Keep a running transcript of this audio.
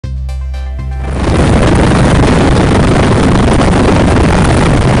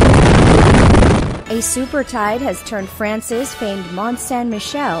supertide has turned France's famed Mont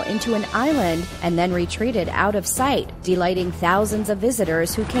Saint-Michel into an island and then retreated out of sight, delighting thousands of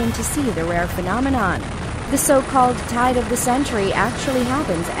visitors who came to see the rare phenomenon. The so-called tide of the century actually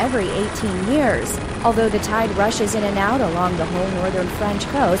happens every 18 years. Although the tide rushes in and out along the whole northern French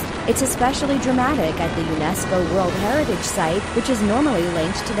coast, it's especially dramatic at the UNESCO World Heritage Site, which is normally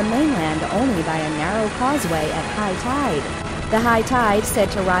linked to the mainland only by a narrow causeway at high tide. The high tide, said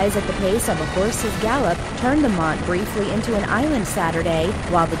to rise at the pace of a horse's gallop, turned the Mont briefly into an island Saturday,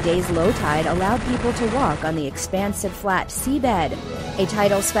 while the day's low tide allowed people to walk on the expansive flat seabed. A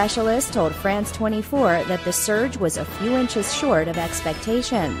Tidal specialist told France 24 that the surge was a few inches short of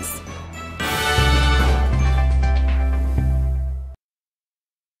expectations.